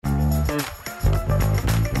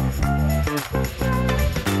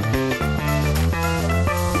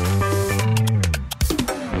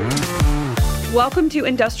Welcome to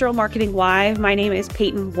Industrial Marketing Live. My name is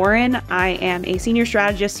Peyton Warren. I am a senior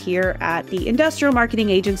strategist here at the industrial marketing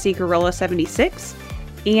agency Gorilla 76,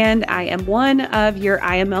 and I am one of your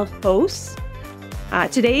IML hosts.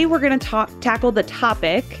 Today, we're going to tackle the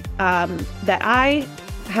topic that I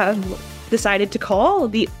have decided to call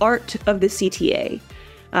the art of the CTA.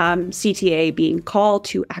 CTA being call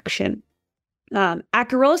to action. At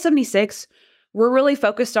Gorilla 76, we're really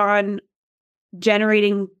focused on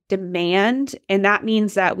generating demand, and that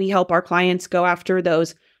means that we help our clients go after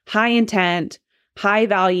those high intent, high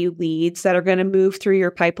value leads that are going to move through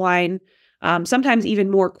your pipeline, sometimes even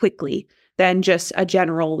more quickly than just a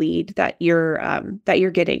general lead that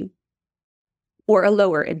you're getting, or a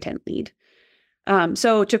lower intent lead.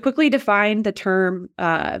 So to quickly define the term,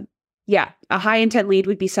 a high intent lead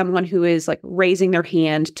would be someone who is like raising their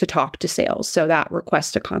hand to talk to sales. So that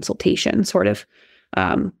request a consultation sort of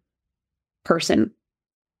person.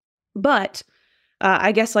 But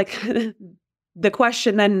I guess like the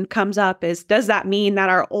question then comes up is, does that mean that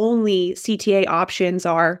our only CTA options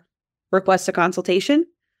are request a consultation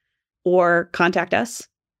or contact us?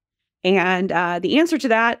 And the answer to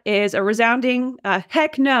that is a resounding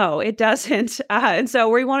heck no, it doesn't. And so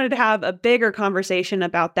we wanted to have a bigger conversation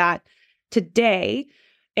about that today.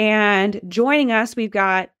 And joining us, we've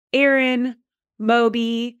got Aaron,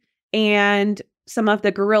 Moby, and some of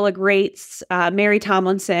the Gorilla greats, Mary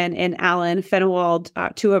Tomlinson and Alan Fennewald,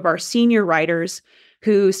 two of our senior writers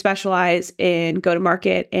who specialize in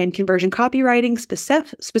go-to-market and conversion copywriting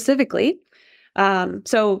specifically.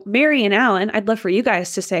 So Mary and Alan, I'd love for you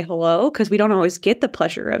guys to say hello because we don't always get the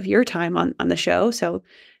pleasure of your time on the show. So if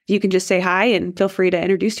you can just say hi and feel free to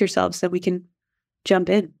introduce yourselves so we can jump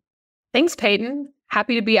in. Thanks, Peyton.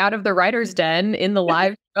 Happy to be out of the writer's den in the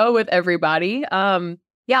live show with everybody.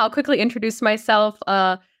 I'll quickly introduce myself.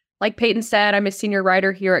 Like Peyton said, I'm a senior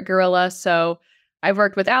writer here at Gorilla. So I've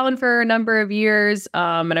worked with Alan for a number of years,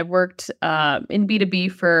 and I've worked in B2B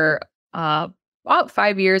for about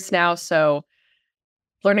 5 years now. So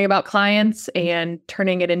learning about clients and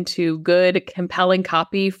turning it into good, compelling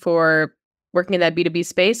copy for working in that B2B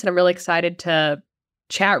space. And I'm really excited to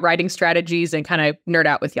chat writing strategies and kind of nerd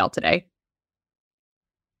out with y'all today.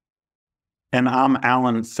 And I'm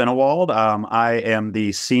Alan Fennewald. I am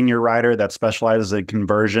the senior writer that specializes in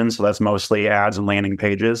conversion. So that's mostly ads and landing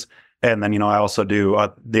pages. And then, I also do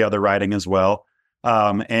the other writing as well.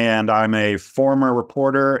 And I'm a former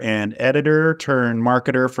reporter and editor turned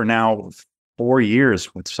marketer for now 4 years,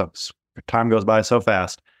 which time goes by so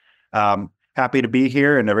fast. Happy to be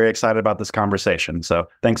here and very excited about this conversation. So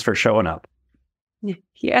thanks for showing up.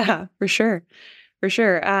 Yeah, for sure. For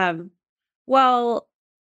sure. Well,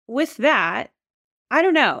 with that, I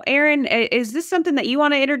don't know, Aaron, is this something that you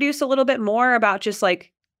want to introduce a little bit more about just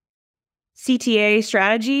like CTA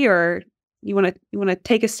strategy, or you want to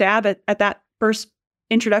take a stab at that first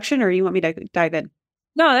introduction, or you want me to dive in?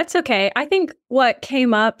 No, that's okay. I think what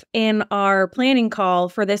came up in our planning call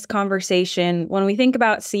for this conversation, when we think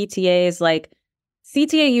about CTA, is like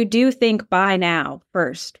CTA, you do think buy now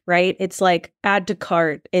first, right? It's like add to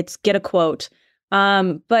cart, it's get a quote.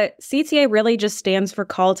 But CTA really just stands for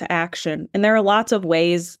call to action. And there are lots of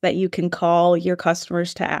ways that you can call your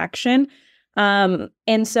customers to action.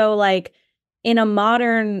 And so like in a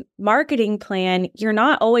modern marketing plan, you're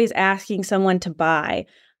not always asking someone to buy.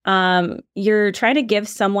 You're trying to give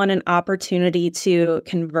someone an opportunity to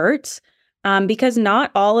convert, because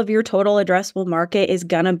not all of your total addressable market is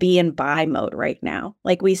going to be in buy mode right now.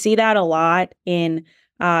 Like we see that a lot in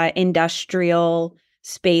industrial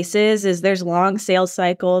spaces, is there's long sales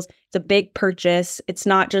cycles. It's a big purchase. It's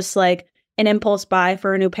not just like an impulse buy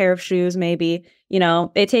for a new pair of shoes, maybe,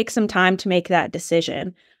 it takes some time to make that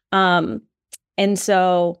decision. And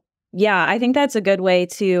so, I think that's a good way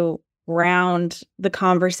to round the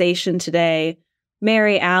conversation today.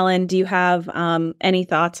 Mary, Alan, do you have any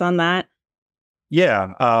thoughts on that?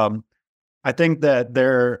 Yeah. I think that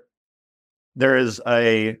there is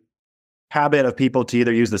a habit of people to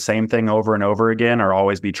either use the same thing over and over again or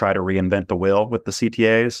always try to reinvent the wheel with the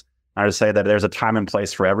CTAs. I would say that there's a time and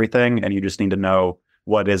place for everything, and you just need to know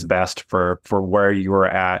what is best for where you're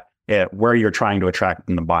at, where you're trying to attract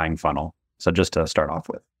in the buying funnel. So just to start off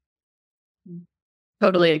with.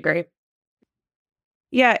 Totally agree.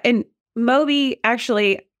 Yeah. And Moby,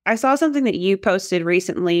 actually, I saw something that you posted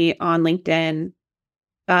recently on LinkedIn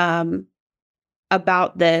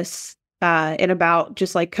about this and about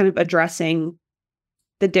just like kind of addressing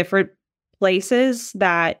the different places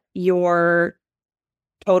that your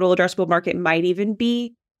total addressable market might even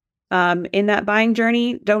be in that buying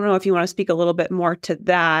journey. Don't know if you want to speak a little bit more to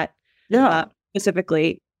that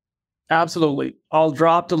specifically. Absolutely. I'll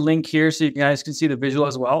drop the link here so you guys can see the visual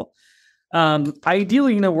as well.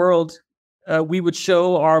 Ideally, in a world, we would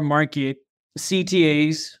show our market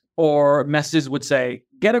CTAs or messages would say,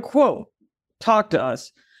 get a quote, talk to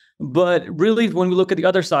us. But really, when we look at the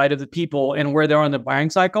other side of the people and where they're on the buying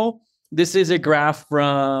cycle, this is a graph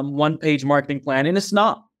from One Page Marketing Plan. And it's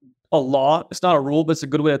not a law, it's not a rule, but it's a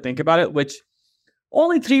good way to think about it, which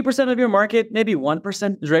only 3% of your market, maybe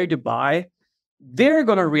 1% is ready to buy. They're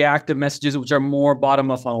going to react to messages which are more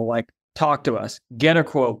bottom of funnel, like talk to us, get a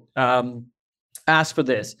quote, ask for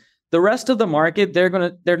this. The rest of the market, they're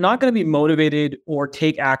not going to be motivated or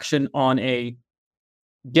take action on a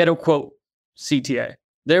get a quote CTA.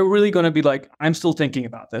 They're really going to be like, I'm still thinking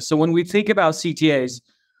about this. So when we think about CTAs,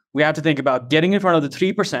 we have to think about getting in front of the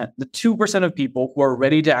 3%, the 2% of people who are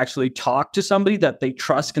ready to actually talk to somebody that they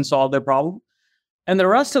trust can solve their problem. And the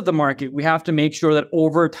rest of the market, we have to make sure that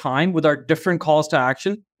over time, with our different calls to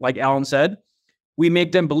action, like Alan said, we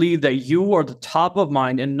make them believe that you are the top of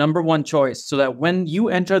mind and number one choice, so that when they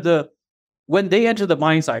enter the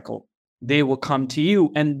buying cycle, they will come to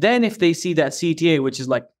you. And then if they see that CTA, which is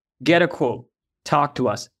like, get a quote, talk to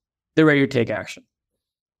us, they're ready to take action.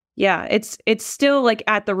 Yeah, it's still like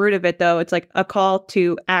at the root of it, though. It's like a call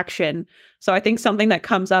to action. So I think something that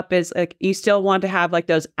comes up is like you still want to have like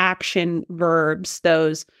those action verbs,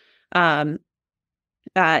 those, like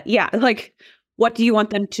what do you want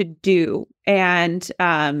them to do? And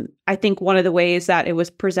I think one of the ways that it was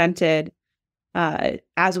presented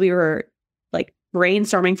as we were like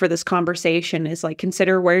brainstorming for this conversation is like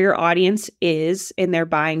consider where your audience is in their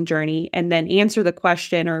buying journey, and then answer the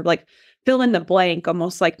question or like fill in the blank,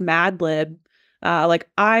 almost like Mad Lib. Like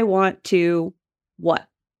I want to what?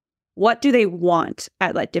 What do they want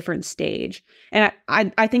at that different stage? And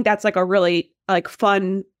I think that's like a really like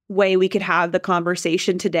fun way we could have the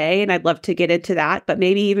conversation today. And I'd love to get into that. But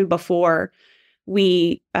maybe even before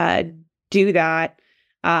we do that,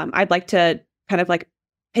 I'd like to kind of like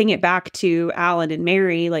ping it back to Alan and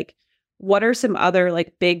Mary. Like, what are some other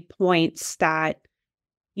like big points that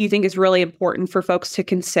you think is really important for folks to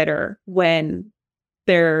consider when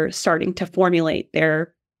they're starting to formulate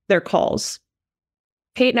their calls?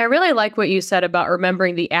 Peyton, I really like what you said about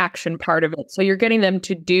remembering the action part of it. So you're getting them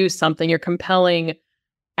to do something, you're compelling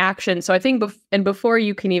action. So I think before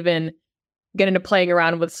you can even get into playing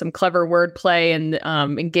around with some clever wordplay and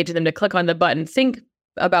engaging them to click on the button, think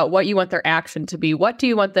about what you want their action to be. What do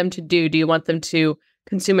you want them to do? Do you want them to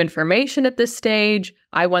consume information at this stage?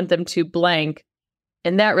 I want them to blank.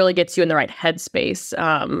 And that really gets you in the right headspace.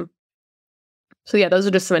 So yeah, those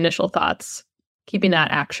are just some initial thoughts, keeping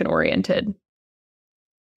that action oriented.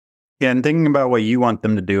 Yeah, and thinking about what you want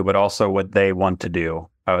them to do, but also what they want to do,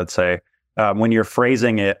 I would say. When you're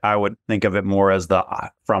phrasing it, I would think of it more as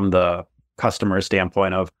from the customer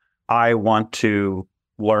standpoint of, I want to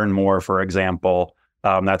learn more, for example.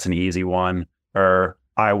 That's an easy one. Or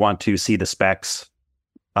I want to see the specs.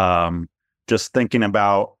 Just thinking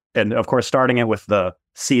about, and of course, starting it with the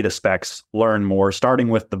see the specs, learn more, starting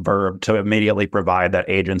with the verb to immediately provide that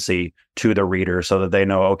agency to the reader so that they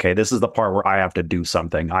know, okay, this is the part where I have to do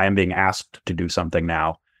something. I am being asked to do something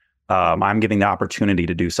now. I'm getting the opportunity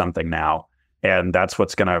to do something now. And that's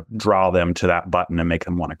what's going to draw them to that button and make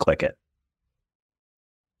them want to click it.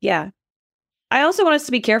 Yeah. I also want us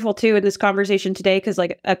to be careful too in this conversation today, because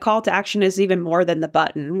like a call to action is even more than the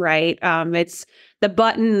button, right? It's the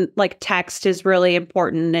button, like text is really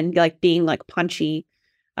important and like being like punchy.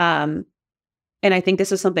 And I think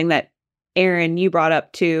this is something that Aaron, you brought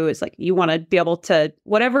up too, is like you want to be able to,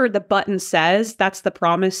 whatever the button says, that's the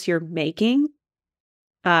promise you're making.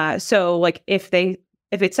 So like if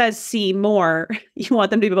it says see more, you want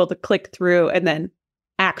them to be able to click through and then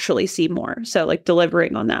actually see more. So like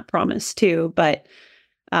delivering on that promise too. But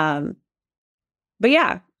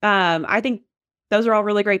yeah, I think those are all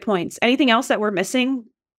really great points. Anything else that we're missing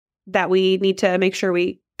that we need to make sure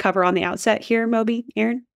we cover on the outset here, Moby,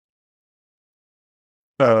 Aaron?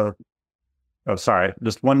 Sorry.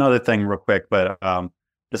 Just one other thing real quick, but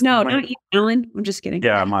not you, Alan. I'm just kidding.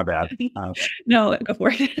 Yeah, my bad. No, go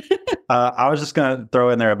for it. I was just going to throw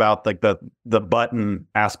in there about like the button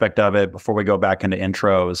aspect of it before we go back into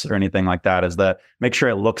intros or anything like that, is that make sure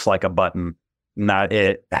it looks like a button, not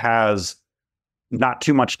it has not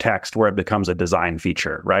too much text where it becomes a design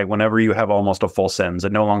feature, right? Whenever you have almost a full sentence,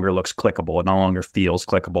 it no longer looks clickable. It no longer feels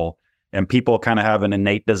clickable. And people kind of have an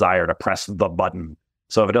innate desire to press the button.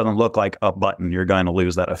 So if it doesn't look like a button, you're going to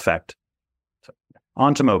lose that effect. So,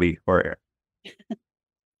 on to Moby or Aaron.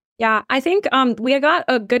 Yeah, I think we got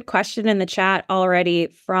a good question in the chat already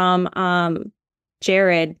from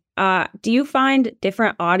Jared. Do you find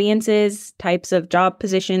different audiences, types of job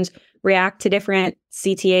positions react to different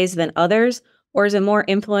CTAs than others, or is it more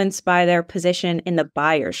influenced by their position in the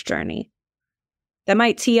buyer's journey? That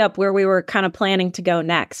might tee up where we were kind of planning to go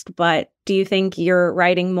next, but do you think you're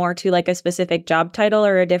writing more to like a specific job title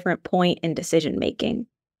or a different point in decision making?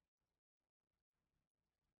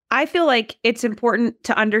 I feel like it's important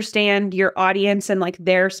to understand your audience and like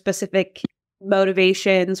their specific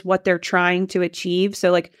motivations, what they're trying to achieve.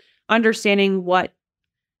 So like understanding what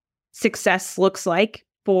success looks like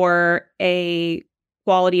for a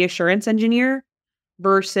quality assurance engineer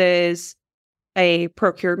versus a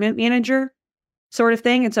procurement manager sort of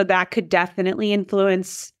thing. And so that could definitely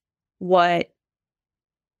influence what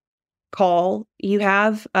call you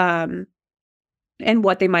have and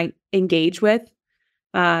what they might engage with.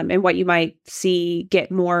 And what you might see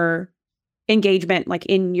get more engagement like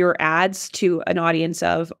in your ads to an audience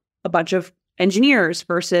of a bunch of engineers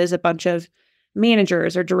versus a bunch of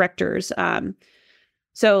managers or directors.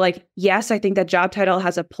 So like, yes, I think that job title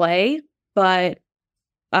has a play, but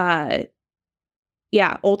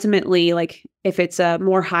yeah, ultimately, like if it's a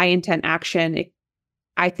more high intent action,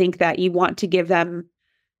 I think that you want to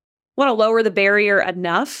lower the barrier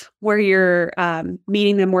enough where you're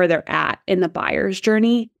meeting them where they're at in the buyer's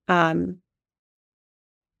journey. Yeah,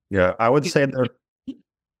 I would say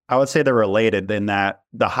they're related in that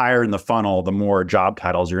the higher in the funnel, the more job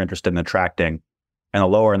titles you're interested in attracting, and the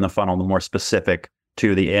lower in the funnel, the more specific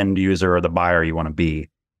to the end user or the buyer you want to be.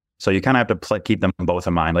 So you kind of have to keep them both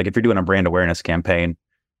in mind. Like if you're doing a brand awareness campaign,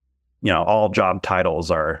 all job titles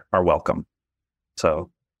are welcome.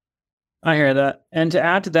 So I hear that. And to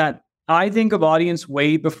add to that, I think of audience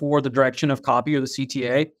way before the direction of copy or the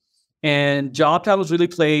CTA. And job titles really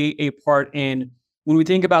play a part in when we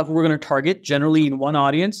think about who we're going to target. Generally in one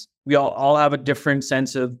audience, we all have a different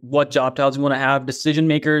sense of what job titles we want to have. Decision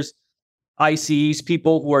makers, ICs,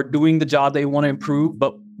 people who are doing the job they want to improve,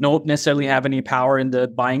 but don't necessarily have any power in the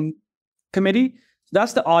buying committee.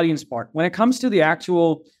 That's the audience part. When it comes to the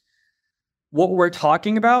actual, what we're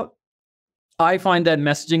talking about, I find that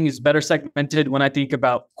messaging is better segmented when I think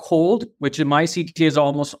about cold, which in my CTA is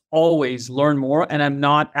almost always learn more. And I'm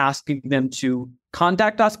not asking them to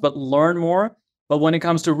contact us, but learn more. But when it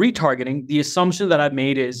comes to retargeting, the assumption that I've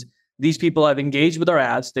made is these people have engaged with our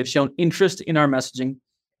ads. They've shown interest in our messaging.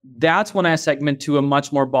 That's when I segment to a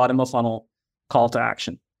much more bottom of funnel call to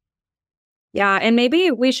action. Yeah. And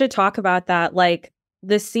maybe we should talk about that, like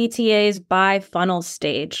the CTA's by funnel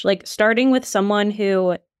stage, like starting with someone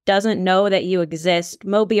who doesn't know that you exist.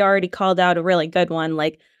 Moby already called out a really good one,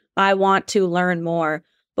 like, I want to learn more.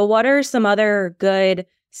 But what are some other good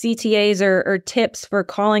CTAs or tips for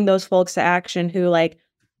calling those folks to action who like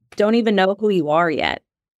don't even know who you are yet?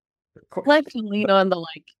 Like to lean on the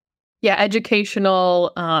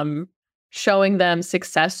educational, showing them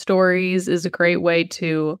success stories is a great way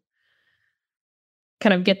to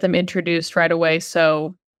kind of get them introduced right away.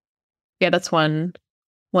 So yeah, that's one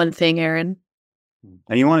thing, Aaron.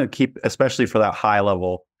 And you want to keep, especially for that high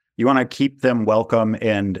level, you want to keep them welcome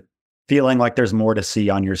and feeling like there's more to see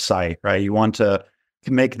on your site, right? You want to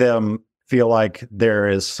make them feel like there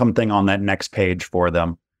is something on that next page for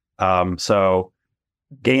them. So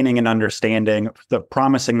gaining an understanding,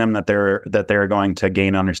 promising them that they're going to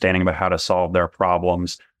gain understanding about how to solve their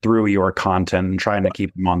problems through your content and trying to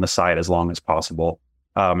keep them on the site as long as possible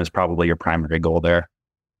is probably your primary goal there.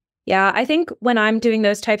 Yeah, I think when I'm doing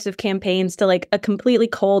those types of campaigns to like a completely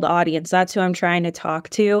cold audience, that's who I'm trying to talk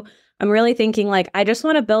to. I'm really thinking like, I just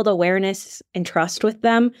want to build awareness and trust with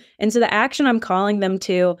them. And so the action I'm calling them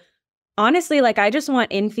to, honestly, like I just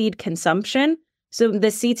want in-feed consumption. So the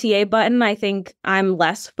CTA button, I think I'm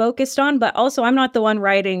less focused on, but also I'm not the one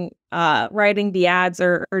writing the ads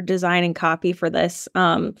or designing copy for this.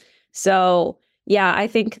 So yeah, I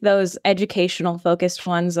think those educational focused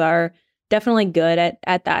ones are definitely good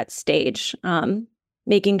at that stage,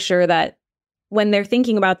 making sure that when they're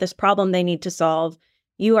thinking about this problem they need to solve,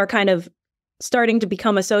 you are kind of starting to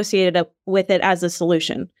become associated with it as a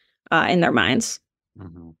solution in their minds.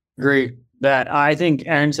 Mm-hmm. Agree. That I think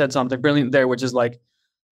Aaron said something brilliant there, which is like,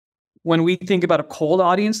 when we think about a cold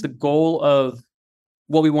audience, the goal of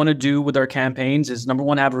what we want to do with our campaigns is number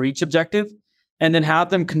one, have a reach objective, and then have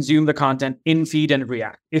them consume the content in feed and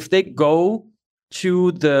react. If they go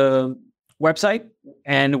to the website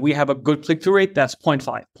and we have a good click-through rate, that's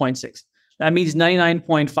 0.5, 0.6. That means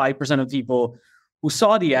 99.5% of people who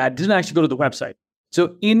saw the ad didn't actually go to the website.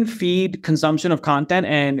 So in-feed consumption of content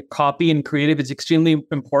and copy and creative is extremely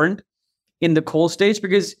important in the cold stage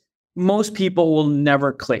because most people will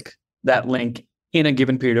never click that link in a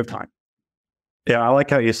given period of time. Yeah, I like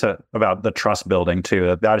how you said about the trust building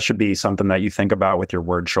too. That should be something that you think about with your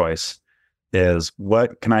word choice. is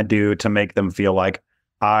what can I do to make them feel like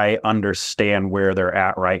I understand where they're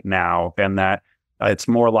at right now, and that it's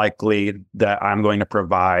more likely that I'm going to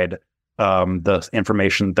provide the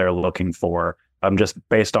information they're looking for, just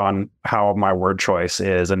based on how my word choice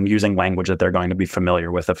is and using language that they're going to be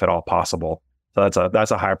familiar with, if at all possible. So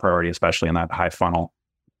that's a high priority, especially in that high funnel.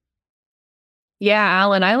 Yeah,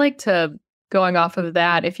 Alan, I like to, going off of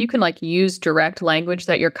that, if you can like use direct language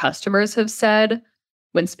that your customers have said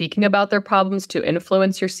when speaking about their problems to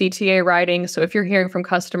influence your CTA writing. So if you're hearing from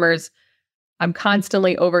customers, I'm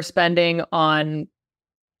constantly overspending on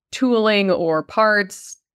tooling or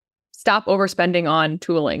parts, stop overspending on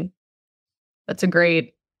tooling. That's a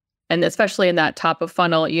great, and especially in that top of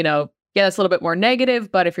funnel, yeah, it's a little bit more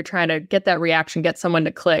negative, but if you're trying to get that reaction, get someone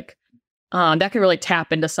to click, that can really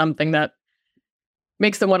tap into something that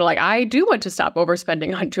makes them want to I do want to stop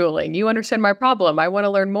overspending on tooling. You understand my problem. I want to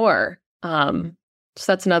learn more. So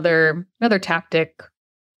that's another tactic,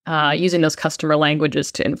 using those customer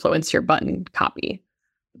languages to influence your button copy.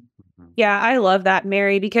 Yeah, I love that,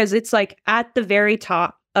 Mary, because it's at the very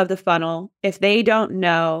top of the funnel. If they don't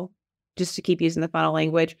know, just to keep using the funnel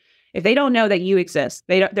language, if they don't know that you exist,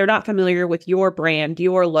 they're not familiar with your brand,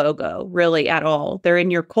 your logo, really at all. They're in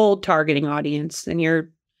your cold targeting audience, and you're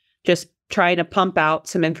just trying to pump out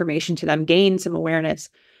some information to them, gain some awareness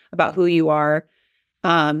about who you are.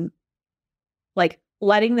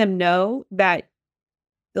 Letting them know that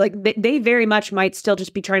they very much might still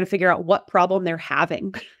just be trying to figure out what problem they're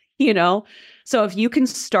having, So if you can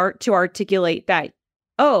start to articulate that,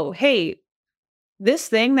 oh, hey, this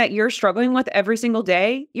thing that you're struggling with every single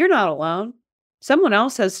day, you're not alone. Someone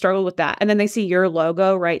else has struggled with that. And then they see your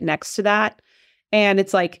logo right next to that. And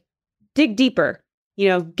it's dig deeper,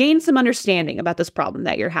 gain some understanding about this problem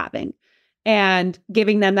that you're having, and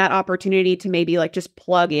giving them that opportunity to maybe just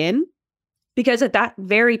plug in. Because at that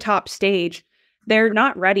very top stage, they're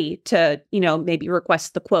not ready to, maybe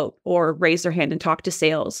request the quote or raise their hand and talk to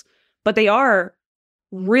sales, but they are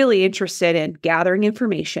really interested in gathering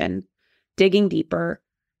information, digging deeper,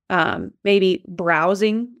 maybe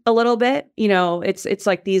browsing a little bit. It's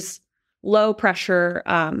like these low pressure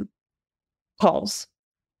calls.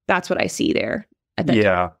 That's what I see there.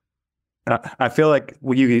 Yeah. I feel like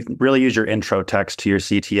you really use your intro text to your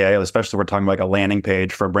CTA, especially if we're talking about a landing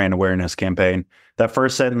page for a brand awareness campaign. That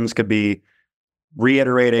first sentence could be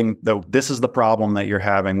reiterating, this is the problem that you're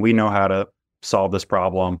having. We know how to solve this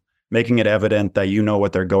problem, making it evident that you know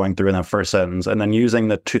what they're going through in that first sentence, and then using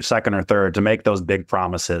the second or third to make those big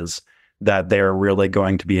promises that they're really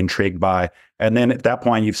going to be intrigued by. And then at that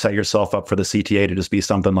point, you've set yourself up for the CTA to just be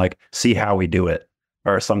something like, see how we do it,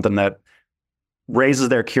 or something that raises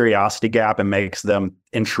their curiosity gap and makes them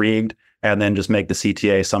intrigued, and then just make the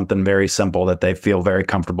CTA something very simple that they feel very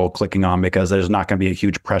comfortable clicking on, because there's not going to be a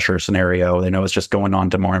huge pressure scenario. They know it's just going on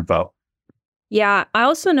to more info. Yeah, I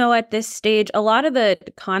also know at this stage, a lot of the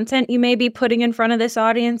content you may be putting in front of this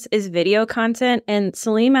audience is video content. And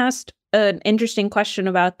Salim asked an interesting question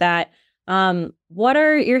about that. What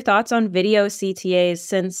are your thoughts on video CTAs?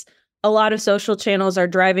 Since a lot of social channels are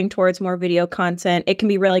driving towards more video content, it can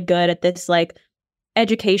be really good at this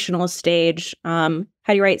educational stage.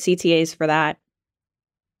 How do you write CTAs for that?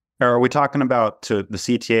 Are we talking about to the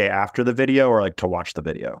CTA after the video, or to watch the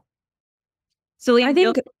video? So I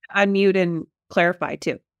think unmute and clarify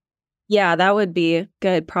too. Yeah, that would be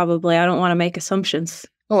good. Probably. I don't want to make assumptions.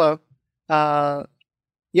 Hello.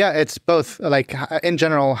 Yeah, it's both. In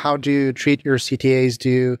general, how do you treat your CTAs? Do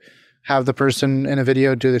you have the person in a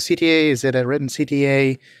video do the CTA? Is it a written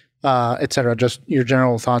CTA? Etc. Just your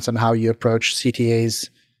general thoughts on how you approach CTAs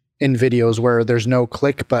in videos where there's no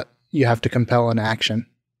click, but you have to compel an action.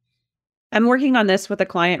 I'm working on this with a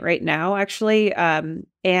client right now, actually.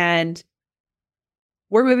 And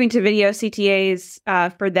we're moving to video CTAs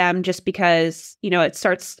for them just because, it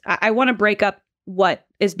starts, I want to break up what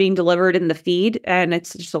is being delivered in the feed. And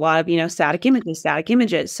it's just a lot of, static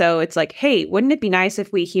images. So it's hey, wouldn't it be nice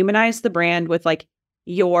if we humanize the brand with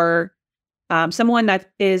your someone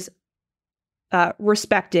that is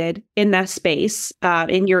respected in that space,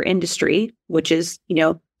 in your industry, which is,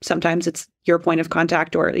 sometimes it's your point of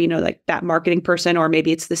contact, or, that marketing person, or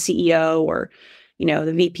maybe it's the CEO, or,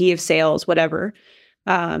 the VP of sales, whatever.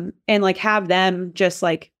 And have them just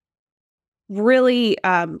really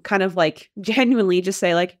kind of genuinely just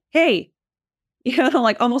say hey,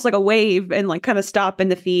 almost like a wave, and kind of stop in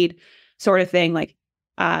the feed sort of thing.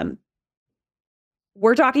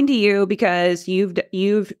 We're talking to you because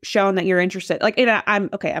you've shown that you're interested. I'm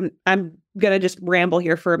gonna just ramble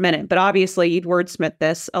here for a minute, but obviously you'd wordsmith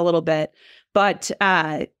this a little bit. But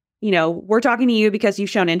we're talking to you because you've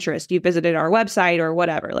shown interest, you visited our website or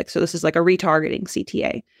whatever. Like, so this is like a retargeting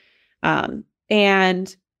CTA.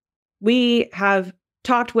 And we have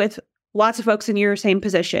talked with lots of folks in your same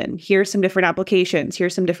position. Here's some different applications.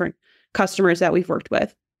 Here's some different customers that we've worked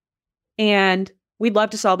with. And we'd love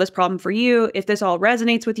to solve this problem for you. If this all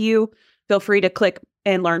resonates with you, feel free to click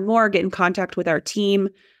and learn more, get in contact with our team.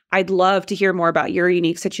 I'd love to hear more about your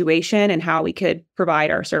unique situation and how we could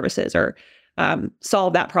provide our services or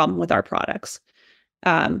solve that problem with our products.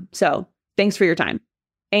 So thanks for your time.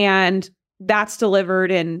 And that's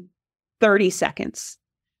delivered in 30 seconds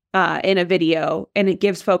in a video. And it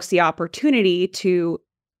gives folks the opportunity to,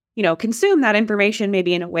 consume that information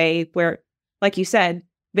maybe in a way where, like you said,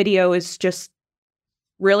 video is just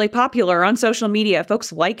really popular on social media.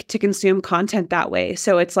 Folks like to consume content that way.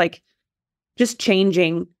 So it's like just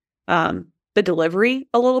changing the delivery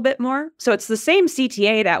a little bit more. So it's the same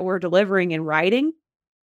CTA that we're delivering in writing,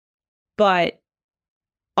 but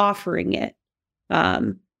offering it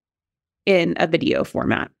in a video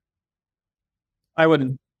format. I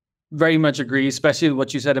would very much agree, especially with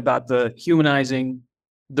what you said about the humanizing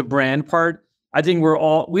the brand part. I think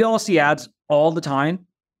we all see ads all the time.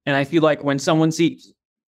 And I feel like when someone sees,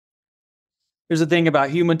 there's a thing about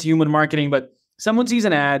human to human marketing, but someone sees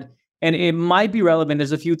an ad and it might be relevant.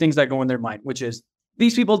 There's a few things that go in their mind, which is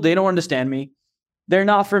these people, they don't understand me. They're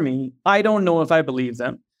not for me. I don't know if I believe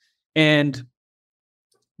them. And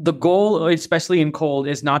the goal, especially in cold,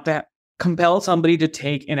 is not to compel somebody to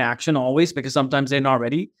take an action always, because sometimes they're not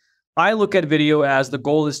ready. I look at video as the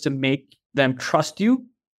goal is to make them trust you,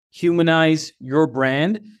 humanize your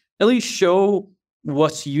brand, at least show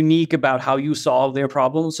what's unique about how you solve their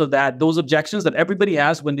problems, so that those objections that everybody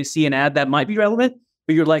has when they see an ad that might be relevant,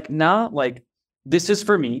 but you're like, nah, like this is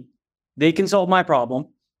for me. They can solve my problem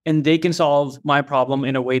and they can solve my problem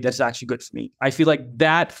in a way that's actually good for me. I feel like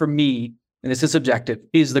that for me, and this is subjective,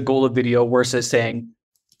 is the goal of video versus saying,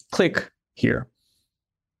 click here.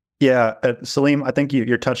 Yeah, Salim, I think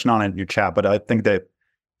you're touching on it in your chat, but I think that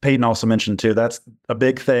Peyton also mentioned too, that's a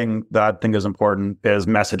big thing that I think is important, is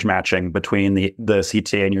message matching between the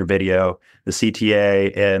CTA and your video, the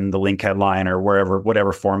CTA and the link headline or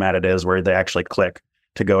whatever format it is where they actually click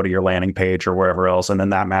to go to your landing page or wherever else. And then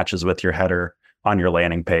that matches with your header on your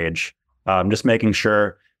landing page. Just making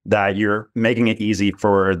sure that you're making it easy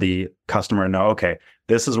for the customer to know, okay,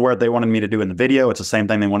 this is what they wanted me to do in the video. It's the same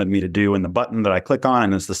thing they wanted me to do in the button that I click on.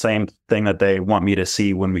 And it's the same thing that they want me to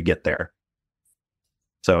see when we get there.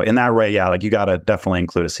 So in that way, yeah, like you got to definitely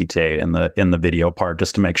include a CTA in the video part,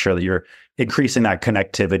 just to make sure that you're increasing that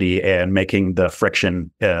connectivity and making the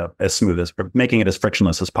friction making it as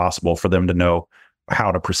frictionless as possible for them to know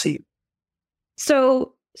how to proceed.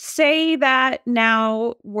 So say that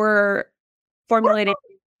now we're formulating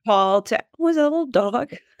a call to, was it a little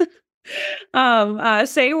dog?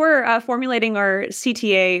 Say we're formulating our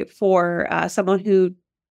CTA for someone who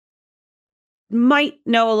might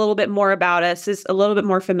know a little bit more about us, is a little bit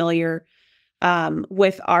more familiar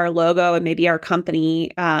with our logo and maybe our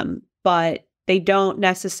company, but they don't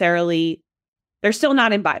necessarily, they're still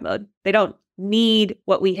not in buy mode. They don't need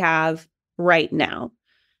what we have right now,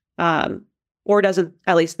 or doesn't,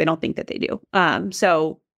 at least they don't think that they do.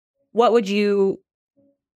 So what do you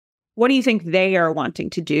think they are wanting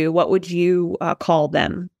to do? What would you call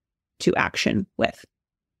them to action with?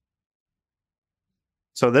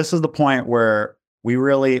 So this is the point where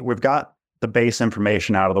we've got the base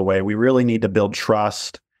information out of the way. We really need to build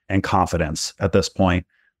trust and confidence at this point.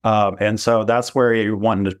 And so that's where you're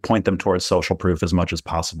wanting to point them towards social proof as much as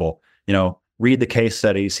possible. Read the case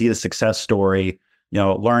study, see the success story,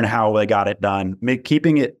 learn how they got it done,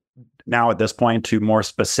 keeping it now at this point to more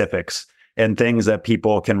specifics and things that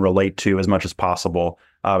people can relate to as much as possible.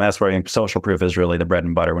 That's where I think social proof is really the bread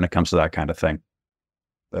and butter when it comes to that kind of thing.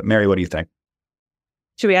 But Mary, what do you think?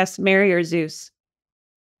 Should we ask Mary or Zeus?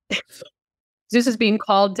 Zeus is being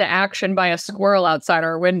called to action by a squirrel outside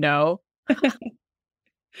our window.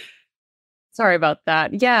 Sorry about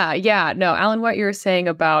that. Yeah. No, Alan, what you were saying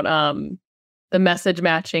about the message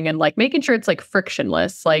matching and like making sure it's like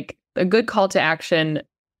frictionless, like a good call to action,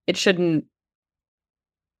 it shouldn't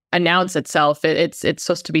announce itself. It's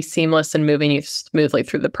supposed to be seamless and moving you smoothly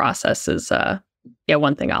through the process is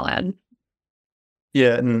one thing I'll add.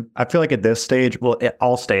 Yeah, and I feel like at this stage, well, at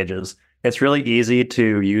all stages, it's really easy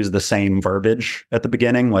to use the same verbiage at the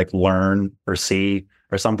beginning, like learn or see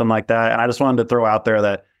or something like that. And I just wanted to throw out there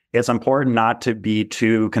that it's important not to be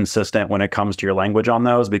too consistent when it comes to your language on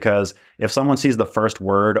those, because if someone sees the first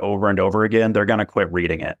word over and over again, they're going to quit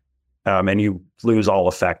reading it. And you lose all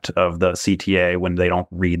effect of the CTA when they don't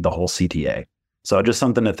read the whole CTA. So just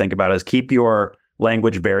something to think about is keep your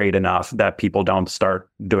language varied enough that people don't start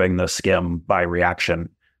doing the skim by reaction.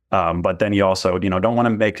 But then you also, don't want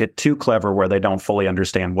to make it too clever where they don't fully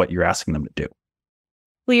understand what you're asking them to do.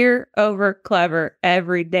 Clear over clever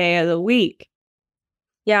every day of the week.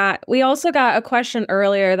 Yeah, we also got a question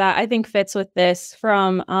earlier that I think fits with this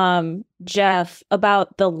from Jeff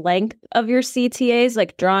about the length of your CTAs,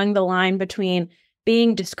 like drawing the line between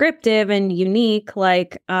being descriptive and unique,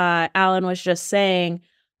 like Alan was just saying,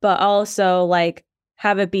 but also like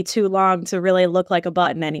have it be too long to really look like a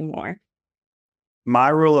button anymore. My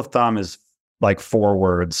rule of thumb is like 4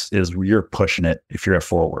 words is you're pushing it if you're at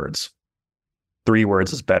 4 words. 3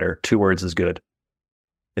 words is better. 2 words is good.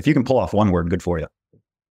 If you can pull off 1 word, good for you.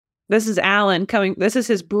 This is Alan coming. This is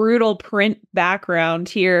his brutal print background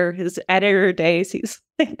here. His editor days. He's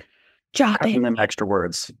like, Cutting them extra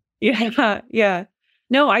words. Yeah.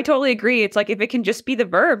 No, I totally agree. It's like if it can just be the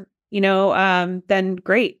verb, then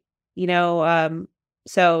great.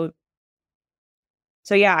 So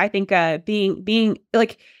yeah, I think being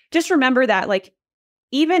like, just remember that, like,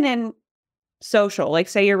 even in social, like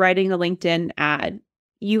say you're writing a LinkedIn ad,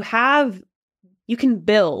 you can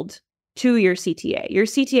build to your CTA. Your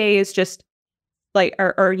CTA is just like,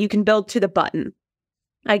 or you can build to the button,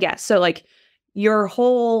 I guess. So like your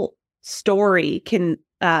whole story can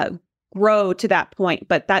grow to that point,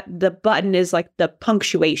 but that the button is like the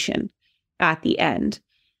punctuation at the end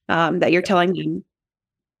that you're telling them,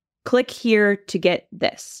 click here to get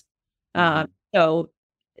this. So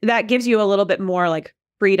that gives you a little bit more like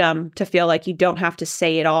freedom to feel like you don't have to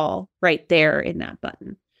say it all right there in that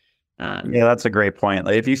button. Yeah, that's a great point.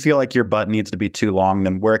 Like, if you feel like your button needs to be too long,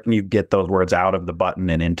 then where can you get those words out of the button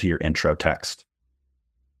and into your intro text?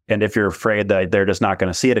 And if you're afraid that they're just not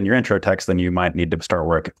going to see it in your intro text, then you might need to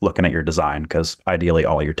start looking at your design, because ideally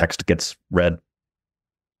all your text gets read.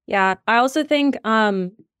 Yeah, I also think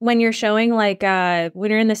when you're showing like when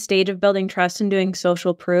you're in the stage of building trust and doing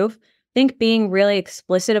social proof, I think being really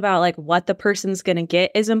explicit about like what the person's going to get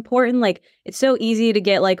is important. Like it's so easy to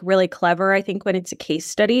get like really clever, I think, when it's a case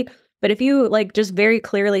study. But if you like just very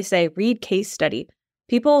clearly say, read case study,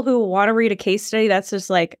 people who want to read a case study, that's just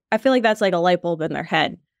like, I feel like that's like a light bulb in their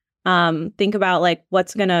head. Think about like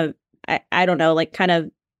what's going to, I don't know, like kind of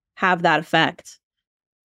have that effect.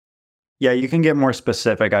 Yeah, you can get more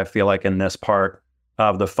specific, I feel like, in this part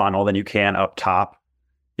of the funnel than you can up top.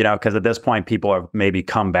 Because at this point, people have maybe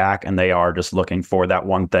come back and they are just looking for that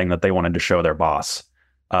one thing that they wanted to show their boss.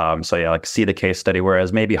 So yeah, like see the case study,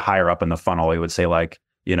 whereas maybe higher up in the funnel, we would say like,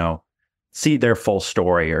 see their full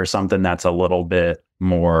story or something that's a little bit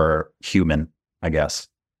more human, I guess.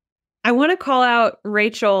 I want to call out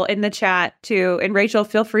Rachel in the chat too. And Rachel,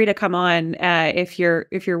 feel free to come on if you're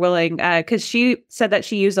willing, because she said that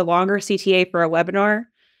she used a longer CTA for a webinar.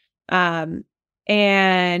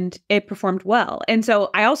 And it performed well. And so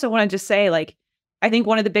I also want to just say, like, I think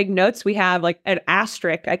one of the big notes we have, like an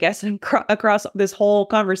asterisk, I guess, across this whole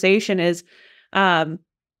conversation is,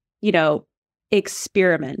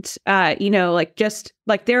 experiment. Like just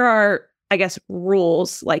like there are, I guess,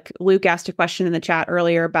 rules. Like Luke asked a question in the chat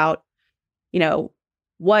earlier about,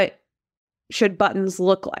 what should buttons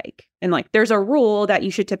look like? And like there's a rule that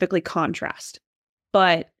you should typically contrast.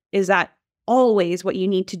 But is that always what you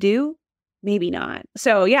need to do? Maybe not.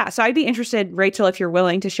 So yeah, so I'd be interested, Rachel, if you're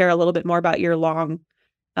willing to share a little bit more about your longer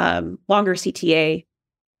CTA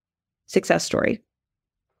success story.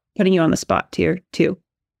 Putting you on the spot here too.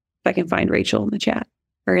 If I can find Rachel in the chat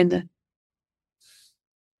or in the.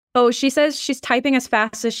 Oh, she says she's typing as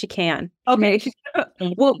fast as she can. Okay,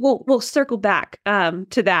 we'll circle back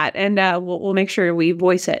to that, and we'll make sure we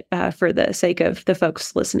voice it for the sake of the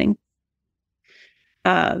folks listening.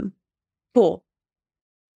 Cool.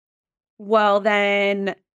 Well,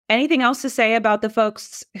 then, anything else to say about the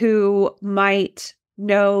folks who might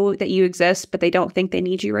know that you exist, but they don't think they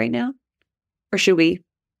need you right now? Or should we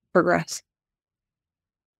progress?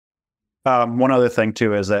 One other thing,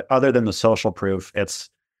 too, is that other than the social proof, it's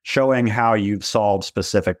showing how you've solved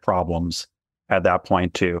specific problems at that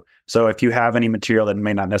point, too. So if you have any material that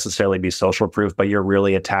may not necessarily be social proof, but you're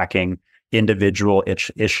really attacking individual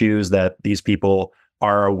issues that these people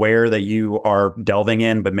are aware that you are delving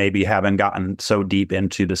in, but maybe haven't gotten so deep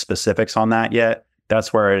into the specifics on that yet,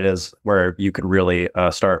 that's where it is where you could really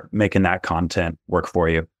start making that content work for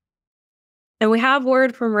you. And we have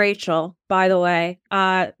word from Rachel, by the way.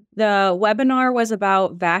 The webinar was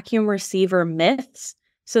about vacuum receiver myths.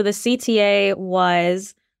 So the CTA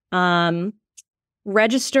was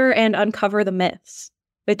register and uncover the myths,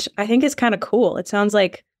 which I think is kind of cool. It sounds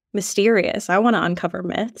like mysterious. I want to uncover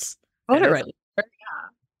myths.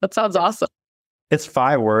 That sounds awesome. It's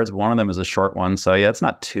 5 words. One of them is a short one. So yeah, it's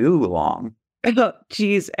not too long. Oh,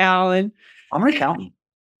 geez, Alan. I'm an accountant.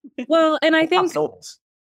 Well, and I think Syllables.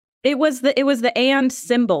 it was the and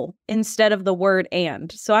symbol instead of the word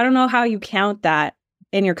and. So I don't know how you count that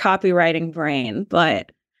in your copywriting brain,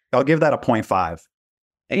 but I'll give that a 0.5.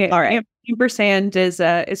 Yeah, all right. ampersand is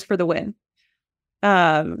for the win.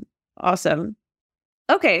 Awesome.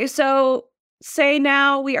 Okay, so say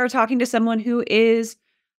now we are talking to someone who is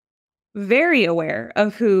very aware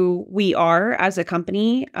of who we are as a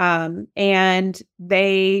company, and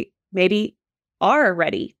they maybe are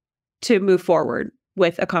ready to move forward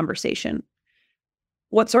with a conversation.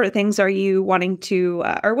 What sort of things are you wanting to,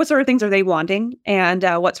 or what sort of things are they wanting, and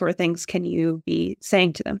what sort of things can you be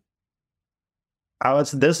saying to them?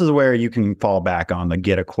 This is where you can fall back on the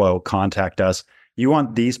get a quote, contact us. You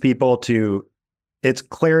want these people to, it's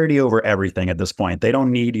clarity over everything at this point. They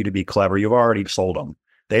don't need you to be clever. You've already sold them.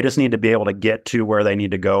 They just need to be able to get to where they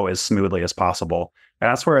need to go as smoothly as possible. And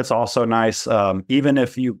that's where it's also nice, even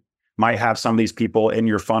if you might have some of these people in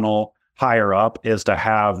your funnel higher up, is to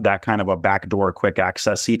have that kind of a backdoor quick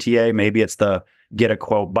access CTA. Maybe it's the get a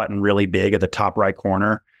quote button really big at the top right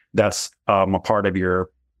corner. That's a part of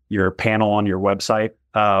your panel on your website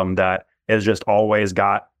that is just always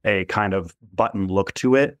got a kind of button look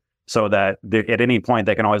to it, so that at any point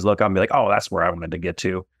they can always look up and be like, oh, that's where I wanted to get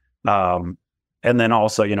to. And then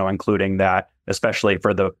also, including that, especially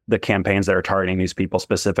for the campaigns that are targeting these people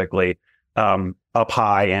specifically, up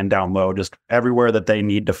high and down low, just everywhere that they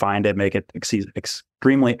need to find it, make it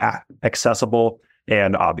extremely accessible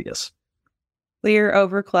and obvious. Clear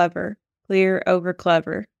over clever. Clear over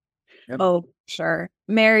clever. Yep. Oh, sure.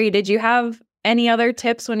 Mary, did you have any other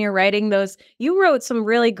tips when you're writing those? You wrote some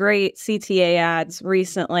really great CTA ads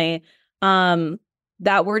recently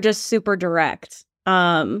that were just super direct.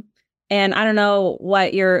 And I don't know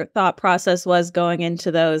what your thought process was going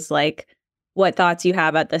into those, like what thoughts you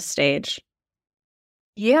have at this stage.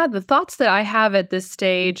 Yeah, the thoughts that I have at this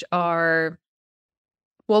stage are,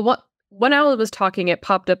 well, when I was talking, it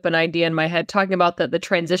popped up an idea in my head talking about the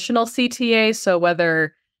transitional CTA. So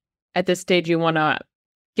whether at this stage you want to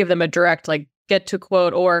give them a direct, like, get to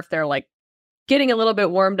quote, or if they're like getting a little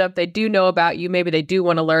bit warmed up, they do know about you, maybe they do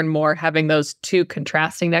want to learn more, having those two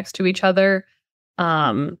contrasting next to each other.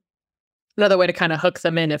 Another way to kind of hook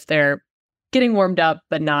them in if they're getting warmed up,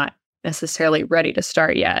 but not necessarily ready to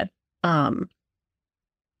start yet.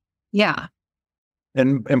 Yeah.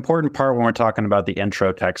 An important part when we're talking about the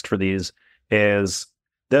intro text for these is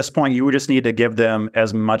this point, you would just need to give them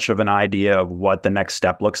as much of an idea of what the next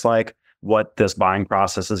step looks like, what this buying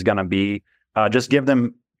process is going to be. Just give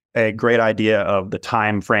them a great idea of the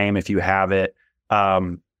time frame if you have it,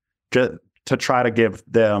 just to try to give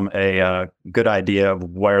them a good idea of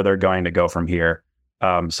where they're going to go from here.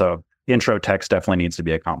 So intro text definitely needs to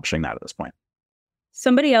be accomplishing that at this point.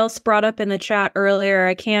 Somebody else brought up in the chat earlier,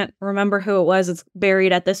 I can't remember who it was, it's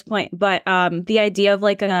buried at this point, but the idea of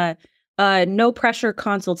like a no pressure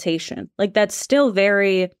consultation, like that's still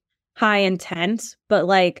very high intent, but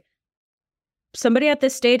like somebody at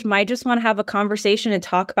this stage might just want to have a conversation and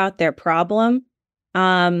talk about their problem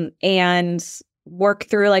and work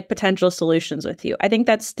through like potential solutions with you. I think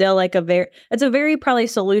that's still like it's a very probably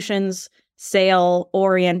solutions sale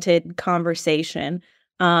oriented conversation.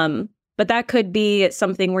 But that could be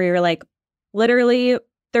something where you're like literally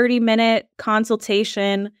 30-minute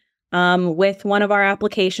consultation with one of our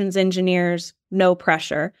applications engineers, no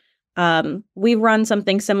pressure. We've run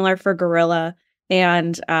something similar for Gorilla,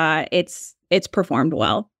 and it's performed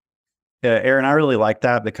well. Yeah, Aaron, I really like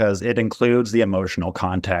that because it includes the emotional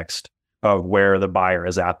context of where the buyer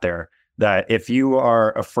is at there. That if you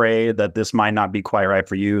are afraid that this might not be quite right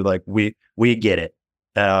for you, like we get it.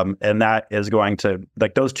 And that is going to,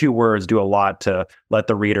 like, those two words do a lot to let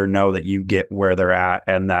the reader know that you get where they're at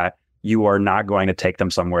and that you are not going to take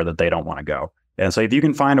them somewhere that they don't want to go. And so if you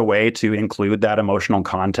can find a way to include that emotional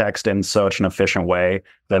context in such an efficient way,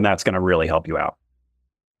 then that's going to really help you out.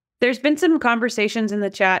 There's been some conversations in the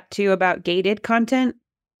chat too about gated content.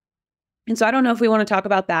 And so I don't know if we want to talk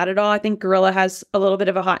about that at all. I think Gorilla has a little bit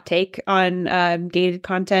of a hot take on gated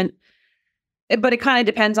content, but it kind of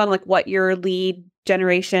depends on like what your lead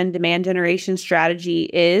generation, demand generation strategy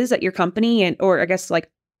is at your company, and or I guess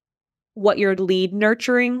like what your lead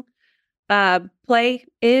nurturing play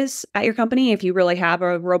is at your company, if you really have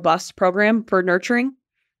a robust program for nurturing.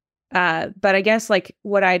 But I guess like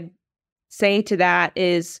what I'd say to that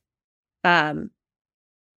is and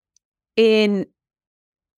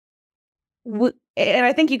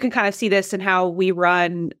I think you can kind of see this in how we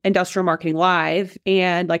run Industrial Marketing Live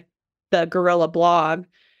and like the Gorilla blog.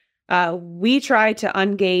 We try to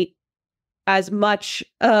ungate as much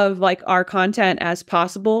of like our content as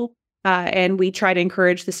possible And we try to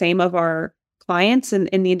encourage the same of our clients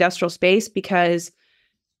in the industrial space, because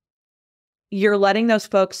you're letting those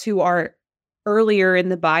folks who are earlier in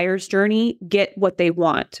the buyer's journey get what they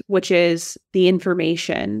want, which is the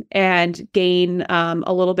information, and gain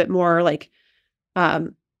a little bit more like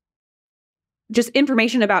just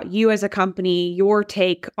information about you as a company, your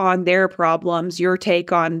take on their problems, your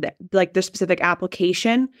take on like the specific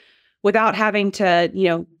application, without having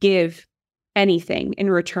to, give anything in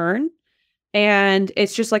return. And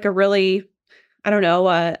it's just like a really, I don't know,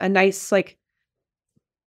 a nice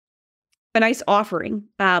offering.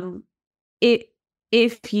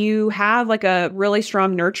 If you have like a really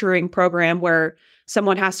strong nurturing program where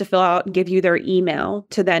someone has to fill out and give you their email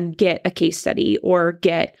to then get a case study or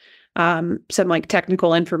get some like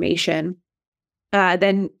technical information,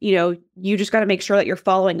 then, you just got to make sure that you're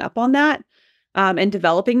following up on that and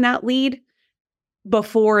developing that lead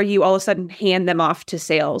before you all of a sudden hand them off to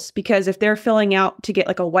sales. Because if they're filling out to get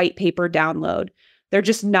like a white paper download, they're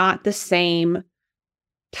just not the same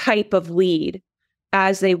type of lead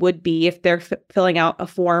as they would be if they're filling out a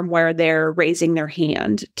form where they're raising their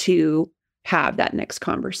hand to have that next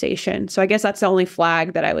conversation. So I guess that's the only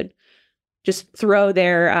flag that I would just throw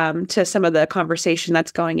there to some of the conversation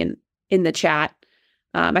that's going in the chat.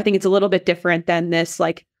 I think it's a little bit different than this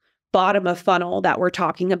like bottom of funnel that we're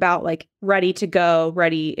talking about, like ready to go,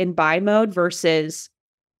 ready in buy mode versus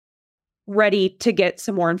ready to get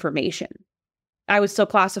some more information. I would still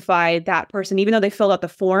classify that person, even though they filled out the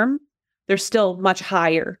form, they're still much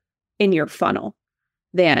higher in your funnel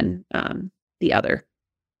than the other.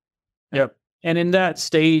 Yep. And in that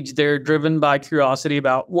stage, they're driven by curiosity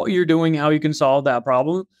about what you're doing, how you can solve that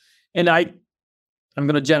problem. And I'm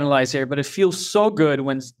going to generalize here, but it feels so good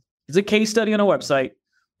when it's a case study on a website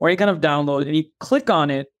or you kind of download and you click on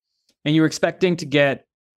it and you're expecting to get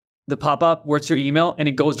the pop-up, where's your email, and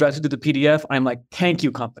it goes directly to the PDF. I'm like, thank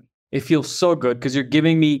you, company. It feels so good because you're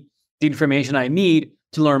giving me the information I need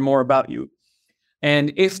to learn more about you.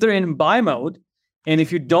 And if they're in buy mode, and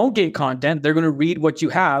if you don't get content, they're going to read what you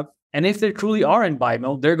have. And if they truly are in buy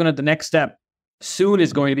mode, the next step soon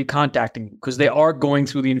is going to be contacting you because they are going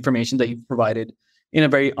through the information that you've provided in a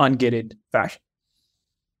very ungated fashion.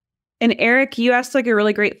 And Eric, you asked like a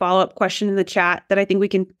really great follow-up question in the chat that I think we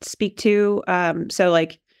can speak to.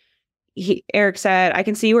 Eric said, I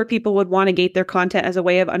can see where people would want to gate their content as a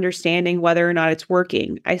way of understanding whether or not it's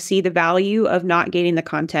working. I see the value of not gating the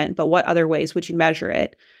content, but what other ways would you measure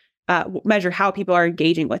it? Measure how people are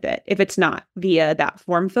engaging with it if it's not via that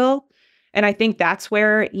form fill. And I think that's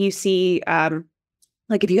where you see,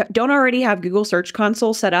 if you don't already have Google Search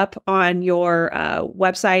Console set up on your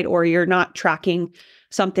website, or you're not tracking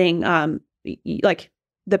something like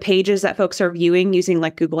the pages that folks are viewing using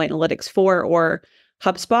like Google Analytics 4 or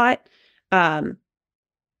HubSpot,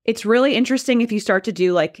 it's really interesting if you start to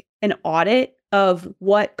do like an audit of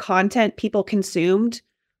what content people consumed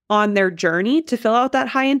on their journey to fill out that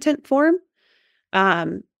high intent form.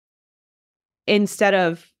 Instead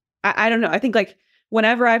of, I don't know, I think like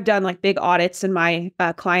whenever I've done like big audits in my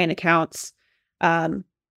client accounts,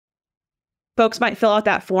 folks might fill out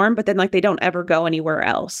that form, but then like they don't ever go anywhere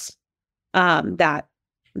else, that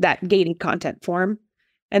gated content form,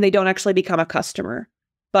 and they don't actually become a customer.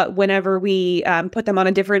 But whenever we put them on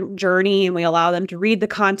a different journey and we allow them to read the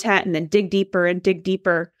content and then dig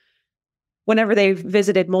deeper, whenever they've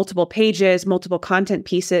visited multiple pages, multiple content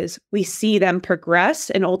pieces, we see them progress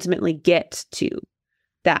and ultimately get to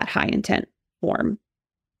that high intent form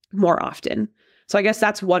more often. So I guess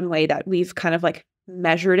that's one way that we've kind of like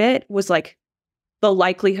measured it, was like the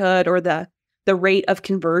likelihood or the rate of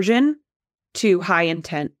conversion to high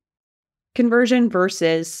intent conversion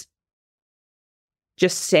versus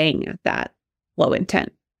just staying at that low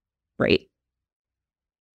intent rate.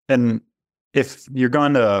 And if you're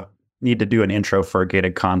going to need to do an intro for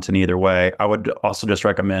gated content either way, I would also just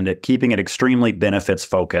recommend keeping it extremely benefits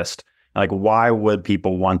focused. Like, why would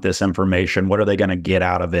people want this information? What are they going to get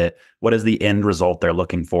out of it? What is the end result they're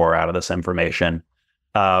looking for out of this information?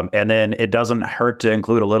 And then it doesn't hurt to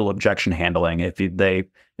include a little objection handling.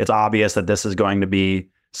 It's obvious that this is going to be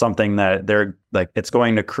something that they're like, it's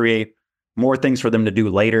going to create more things for them to do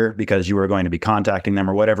later because you are going to be contacting them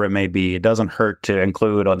or whatever it may be. It doesn't hurt to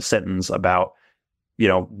include a sentence about,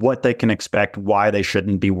 what they can expect, why they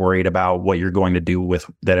shouldn't be worried about what you're going to do with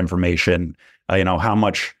that information, how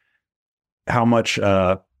much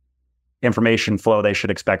information flow they should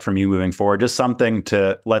expect from you moving forward. Just something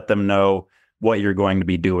to let them know what you're going to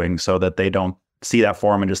be doing so that they don't see that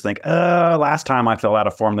form and just think, last time I filled out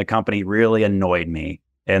a form, the company really annoyed me.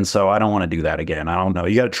 And so I don't want to do that again. I don't know.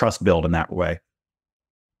 You got to trust build in that way.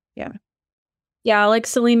 Yeah. Yeah, like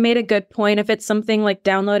Salim made a good point. If it's something like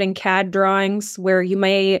downloading CAD drawings where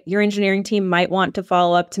your engineering team might want to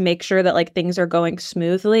follow up to make sure that like things are going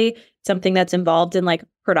smoothly, something that's involved in like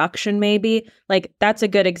production maybe, like that's a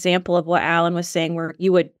good example of what Alan was saying, where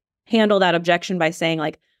you would handle that objection by saying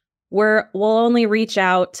like, we'll only reach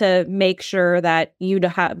out to make sure that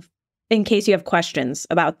in case you have questions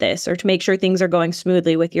about this, or to make sure things are going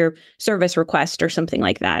smoothly with your service request or something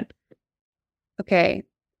like that. Okay.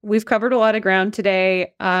 We've covered a lot of ground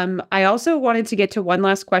today. I also wanted to get to one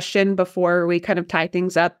last question before we kind of tie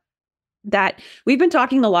things up. That we've been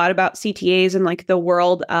talking a lot about CTAs and like the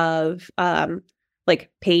world of like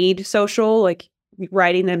paid social, like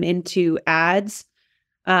writing them into ads.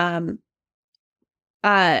 But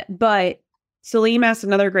Salim asked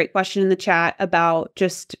another great question in the chat about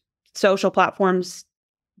just social platforms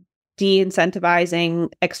de-incentivizing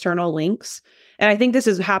external links. And I think this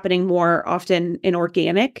is happening more often in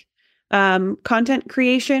organic content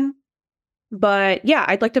creation. But yeah,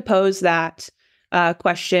 I'd like to pose that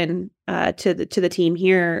question to the team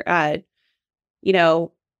here.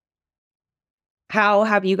 How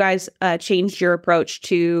have you guys changed your approach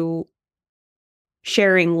to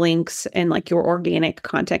sharing links and like your organic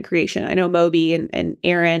content creation? I know Moby and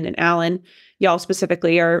Aaron and Alan, y'all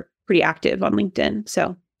specifically are pretty active on LinkedIn.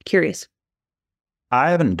 So curious. I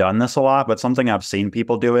haven't done this a lot, but something I've seen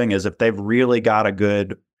people doing is if they've really got a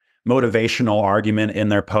good motivational argument in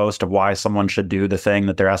their post of why someone should do the thing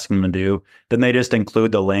that they're asking them to do, then they just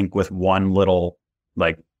include the link with one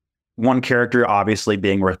character obviously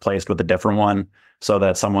being replaced with a different one, so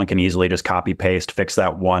that someone can easily just copy paste, fix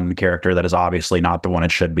that one character that is obviously not the one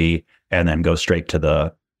it should be, and then go straight to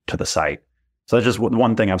the site. So that's just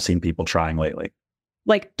one thing I've seen people trying lately.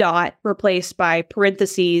 Like dot replaced by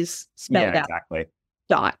parentheses spelled out. Exactly.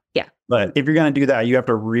 Dot. Yeah. But if you're going to do that, you have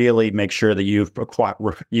to really make sure that you've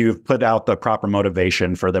put out the proper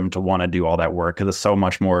motivation for them to want to do all that work, because it's so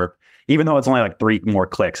much more. Even though it's only like 3 more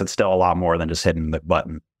clicks, it's still a lot more than just hitting the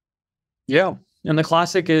button. Yeah. And the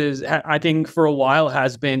classic is, I think for a while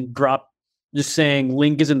has been just saying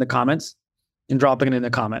link is in the comments and dropping it in the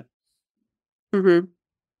comment. Mm-hmm.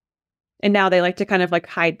 And now they like to kind of like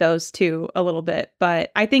hide those too a little bit.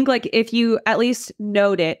 But I think like if you at least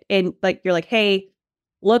note it and like you're like, hey,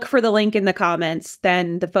 look for the link in the comments,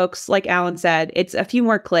 then the folks, like Alan said, it's a few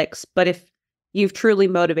more clicks. But if you've truly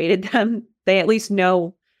motivated them, they at least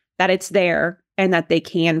know that it's there and that they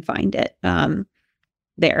can find it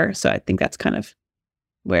there. So I think that's kind of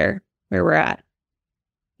where we're at.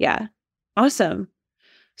 Yeah. Awesome.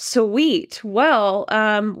 Sweet. Well,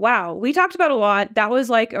 wow. We talked about a lot. That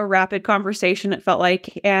was like a rapid conversation, it felt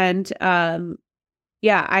like. And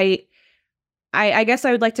yeah, I guess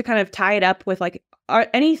I would like to kind of tie it up with like,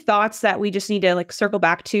 any thoughts that we just need to like circle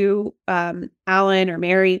back to, Alan or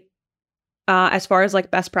Mary, as far as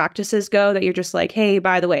like best practices go, that you're just like, hey,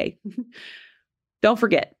 by the way, don't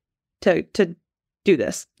forget to do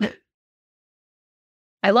this.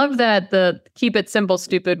 I love that the keep it simple,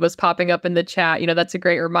 stupid was popping up in the chat. You know, that's a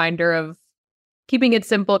great reminder of keeping it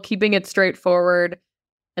simple, keeping it straightforward,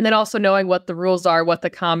 and then also knowing what the rules are, what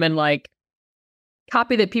the common like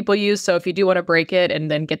copy that people use. So if you do want to break it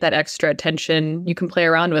and then get that extra attention, you can play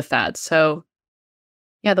around with that. So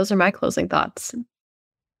yeah, those are my closing thoughts.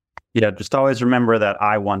 Yeah, just always remember that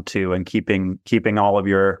I want to, and keeping all of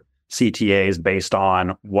your CTAs based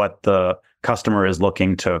on what the customer is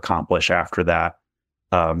looking to accomplish after that.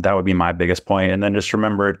 That would be my biggest point. And then just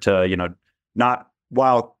remember to, not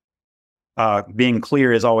while being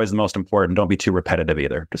clear is always the most important. Don't be too repetitive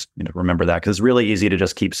either. Just, remember that, because it's really easy to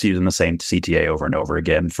just keep using the same CTA over and over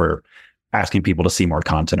again for asking people to see more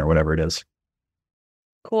content or whatever it is.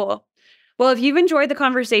 Cool. Well, if you've enjoyed the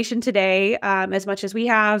conversation today as much as we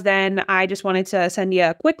have, then I just wanted to send you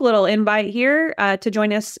a quick little invite here to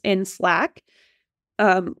join us in Slack.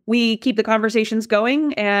 We keep the conversations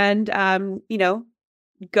going and,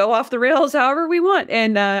 go off the rails however we want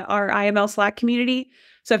in our IML Slack community.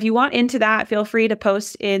 So if you want into that, feel free to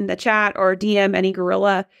post in the chat or DM any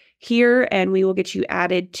gorilla here, and we will get you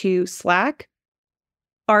added to Slack.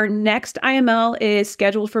 Our next IML is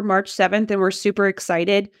scheduled for March 7th, and we're super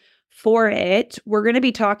excited for it. We're going to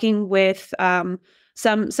be talking with some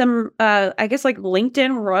I guess like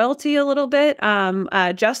LinkedIn royalty a little bit.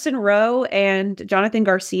 Justin Rowe and Jonathan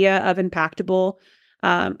Garcia of Impactable,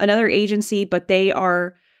 another agency, but they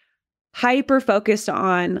are hyper focused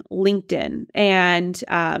on LinkedIn, and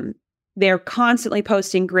they're constantly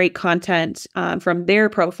posting great content from their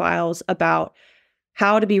profiles about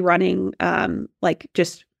how to be running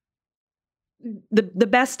just the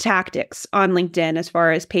best tactics on LinkedIn as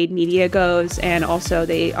far as paid media goes. And also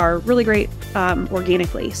they are really great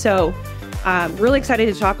organically. So Really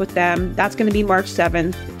excited to talk with them. That's going to be March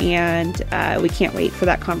 7th, and we can't wait for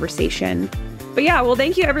that conversation. But yeah, well,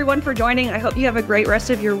 thank you everyone for joining. I hope you have a great rest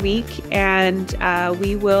of your week, and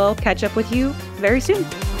we will catch up with you very soon.